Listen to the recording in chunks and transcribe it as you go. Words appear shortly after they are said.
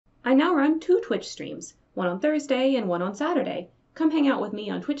I now run 2 Twitch streams, one on Thursday and one on Saturday. Come hang out with me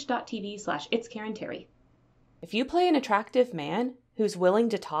on twitch.tv/itsKarenTerry. If you play an attractive man who's willing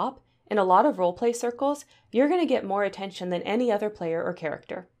to top in a lot of roleplay circles, you're going to get more attention than any other player or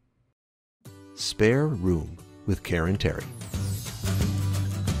character. Spare Room with Karen Terry.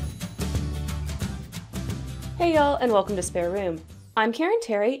 Hey y'all, and welcome to Spare Room. I'm Karen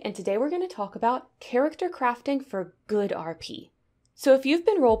Terry, and today we're going to talk about character crafting for good RP. So if you've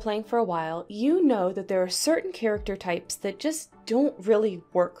been role-playing for a while, you know that there are certain character types that just don't really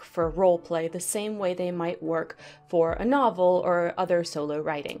work for roleplay the same way they might work for a novel or other solo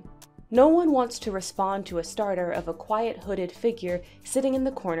writing. No one wants to respond to a starter of a quiet hooded figure sitting in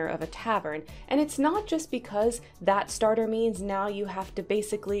the corner of a tavern, and it's not just because that starter means now you have to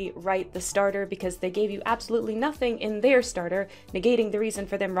basically write the starter because they gave you absolutely nothing in their starter, negating the reason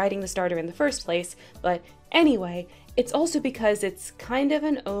for them writing the starter in the first place, but anyway, it's also because it's kind of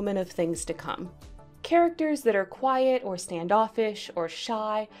an omen of things to come. Characters that are quiet or standoffish or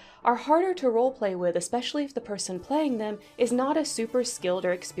shy are harder to roleplay with, especially if the person playing them is not a super skilled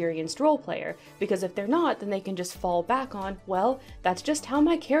or experienced roleplayer, because if they're not, then they can just fall back on, well, that's just how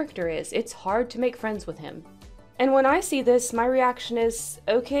my character is, it's hard to make friends with him. And when I see this, my reaction is,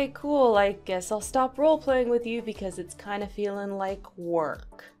 okay, cool, I guess I'll stop roleplaying with you because it's kind of feeling like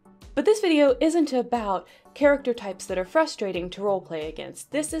work. But this video isn't about character types that are frustrating to roleplay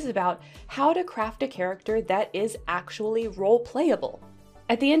against. This is about how to craft a character that is actually roleplayable.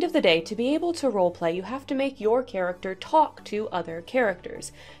 At the end of the day, to be able to roleplay, you have to make your character talk to other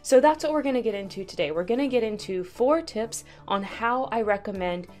characters. So that's what we're going to get into today. We're going to get into 4 tips on how I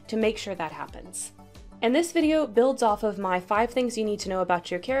recommend to make sure that happens. And this video builds off of my 5 things you need to know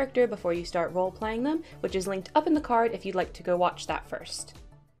about your character before you start roleplaying them, which is linked up in the card if you'd like to go watch that first.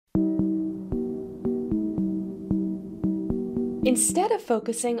 Instead of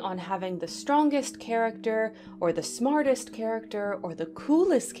focusing on having the strongest character, or the smartest character, or the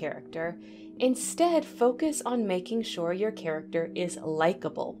coolest character, instead focus on making sure your character is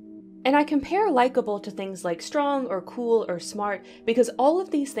likable. And I compare likable to things like strong, or cool, or smart, because all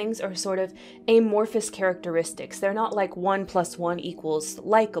of these things are sort of amorphous characteristics. They're not like 1 + 1 =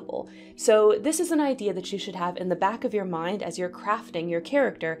 likable. So this is an idea that you should have in the back of your mind as you're crafting your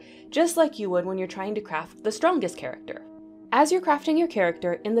character, just like you would when you're trying to craft the strongest character. As you're crafting your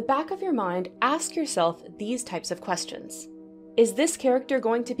character, in the back of your mind, ask yourself these types of questions. Is this character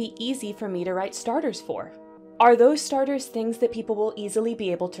going to be easy for me to write starters for? Are those starters things that people will easily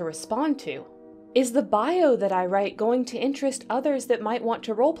be able to respond to? Is the bio that I write going to interest others that might want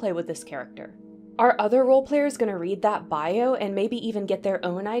to roleplay with this character? Are other roleplayers going to read that bio and maybe even get their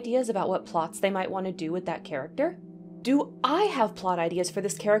own ideas about what plots they might want to do with that character? Do I have plot ideas for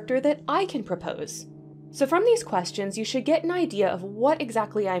this character that I can propose? So from these questions, you should get an idea of what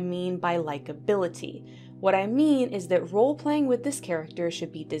exactly I mean by likability. What I mean is that role-playing with this character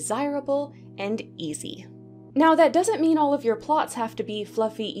should be desirable and easy. Now, that doesn't mean all of your plots have to be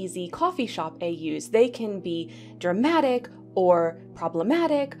fluffy, easy coffee shop AUs. They can be dramatic, or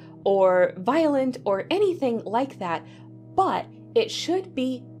problematic, or violent, or anything like that, but it should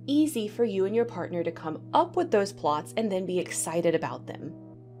be easy for you and your partner to come up with those plots and then be excited about them.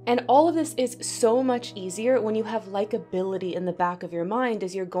 And all of this is so much easier when you have likability in the back of your mind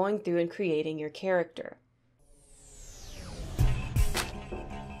as you're going through and creating your character.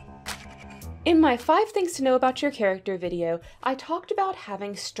 In my 5 things to know about your character video, I talked about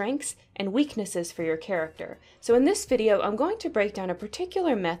having strengths and weaknesses for your character. So in this video, I'm going to break down a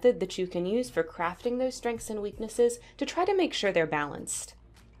particular method that you can use for crafting those strengths and weaknesses to try to make sure they're balanced.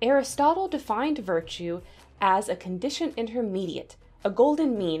 Aristotle defined virtue as a condition intermediate, a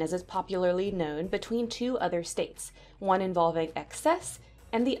golden mean as is popularly known, between 2 other states, one involving excess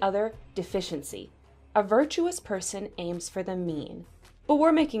and the other deficiency. A virtuous person aims for the mean. But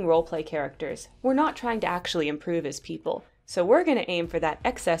we're making roleplay characters. We're not trying to actually improve as people, so we're going to aim for that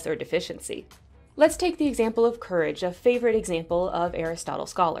excess or deficiency. Let's take the example of courage, a favorite example of Aristotle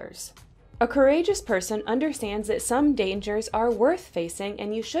scholars. A courageous person understands that some dangers are worth facing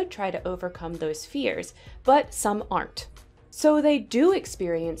and you should try to overcome those fears, but some aren't. So they do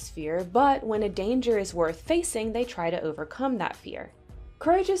experience fear, but when a danger is worth facing, they try to overcome that fear.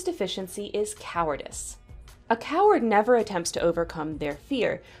 Courage's deficiency is cowardice. A coward never attempts to overcome their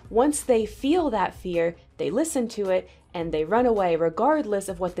fear. Once they feel that fear, they listen to it, and they run away regardless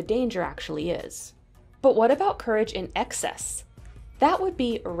of what the danger actually is. But what about courage in excess? That would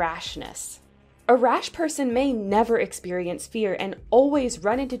be rashness. A rash person may never experience fear and always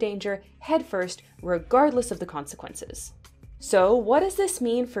run into danger headfirst, regardless of the consequences. So what does this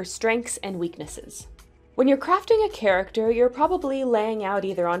mean for strengths and weaknesses? When you're crafting a character, you're probably laying out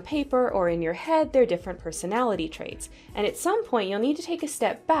either on paper or in your head their different personality traits, and at some point you'll need to take a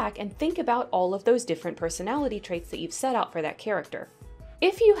step back and think about all of those different personality traits that you've set out for that character.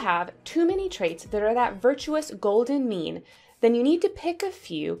 If you have too many traits that are that virtuous golden mean, then you need to pick a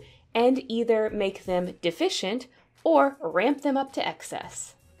few and either make them deficient or ramp them up to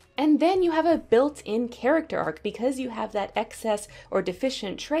excess. And then you have a built-in character arc because you have that excess or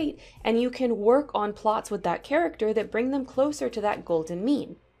deficient trait, and you can work on plots with that character that bring them closer to that golden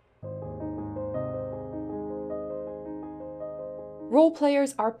mean. Role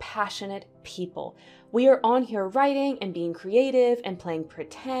players are passionate people. We are on here writing and being creative and playing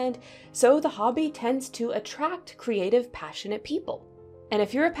pretend, so the hobby tends to attract creative, passionate people. And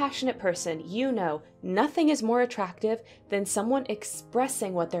if you're a passionate person, you know nothing is more attractive than someone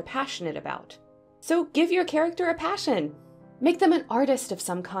expressing what they're passionate about. So give your character a passion. Make them an artist of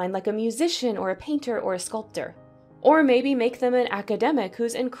some kind, like a musician or a painter or a sculptor. Or maybe make them an academic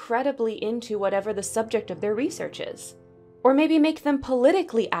who's incredibly into whatever the subject of their research is. Or maybe make them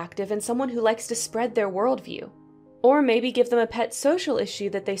politically active and someone who likes to spread their worldview. Or maybe give them a pet social issue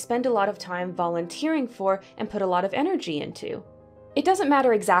that they spend a lot of time volunteering for and put a lot of energy into. It doesn't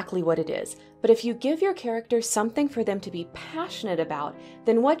matter exactly what it is, but if you give your character something for them to be passionate about,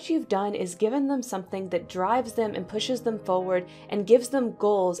 then what you've done is given them something that drives them and pushes them forward and gives them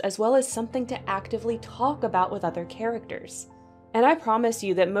goals as well as something to actively talk about with other characters. And I promise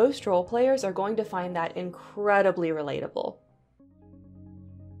you that most role players are going to find that incredibly relatable.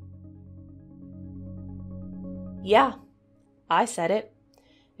 Yeah, I said it.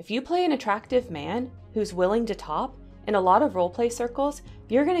 If you play an attractive man who's willing to top, in a lot of roleplay circles,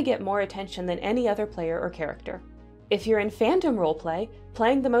 you're going to get more attention than any other player or character. If you're in fandom roleplay,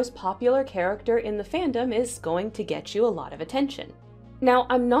 playing the most popular character in the fandom is going to get you a lot of attention. Now,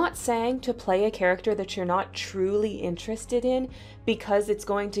 I'm not saying to play a character that you're not truly interested in because it's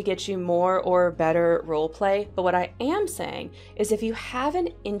going to get you more or better roleplay, but what I am saying is if you have an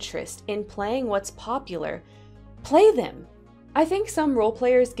interest in playing what's popular, play them. I think some role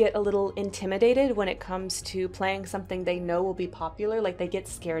players get a little intimidated when it comes to playing something they know will be popular, like they get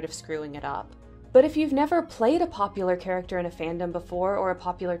scared of screwing it up. But if you've never played a popular character in a fandom before or a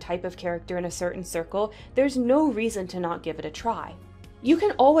popular type of character in a certain circle, there's no reason to not give it a try. You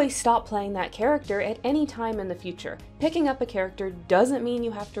can always stop playing that character at any time in the future. Picking up a character doesn't mean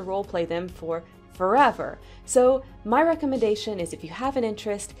you have to roleplay them for forever. So my recommendation is if you have an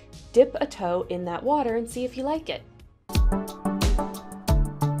interest, dip a toe in that water and see if you like it.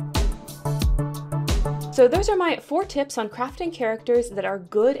 So those are my 4 tips on crafting characters that are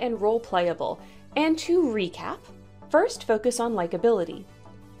good and role-playable. And to recap, first focus on likability.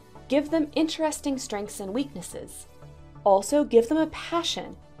 Give them interesting strengths and weaknesses. Also give them a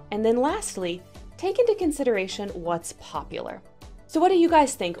passion. And then lastly, take into consideration what's popular. So what do you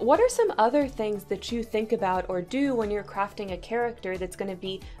guys think? What are some other things that you think about or do when you're crafting a character that's going to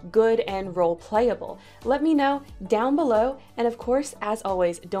be good and role-playable? Let me know down below, and of course, as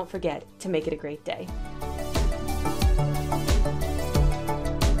always, don't forget to make it a great day.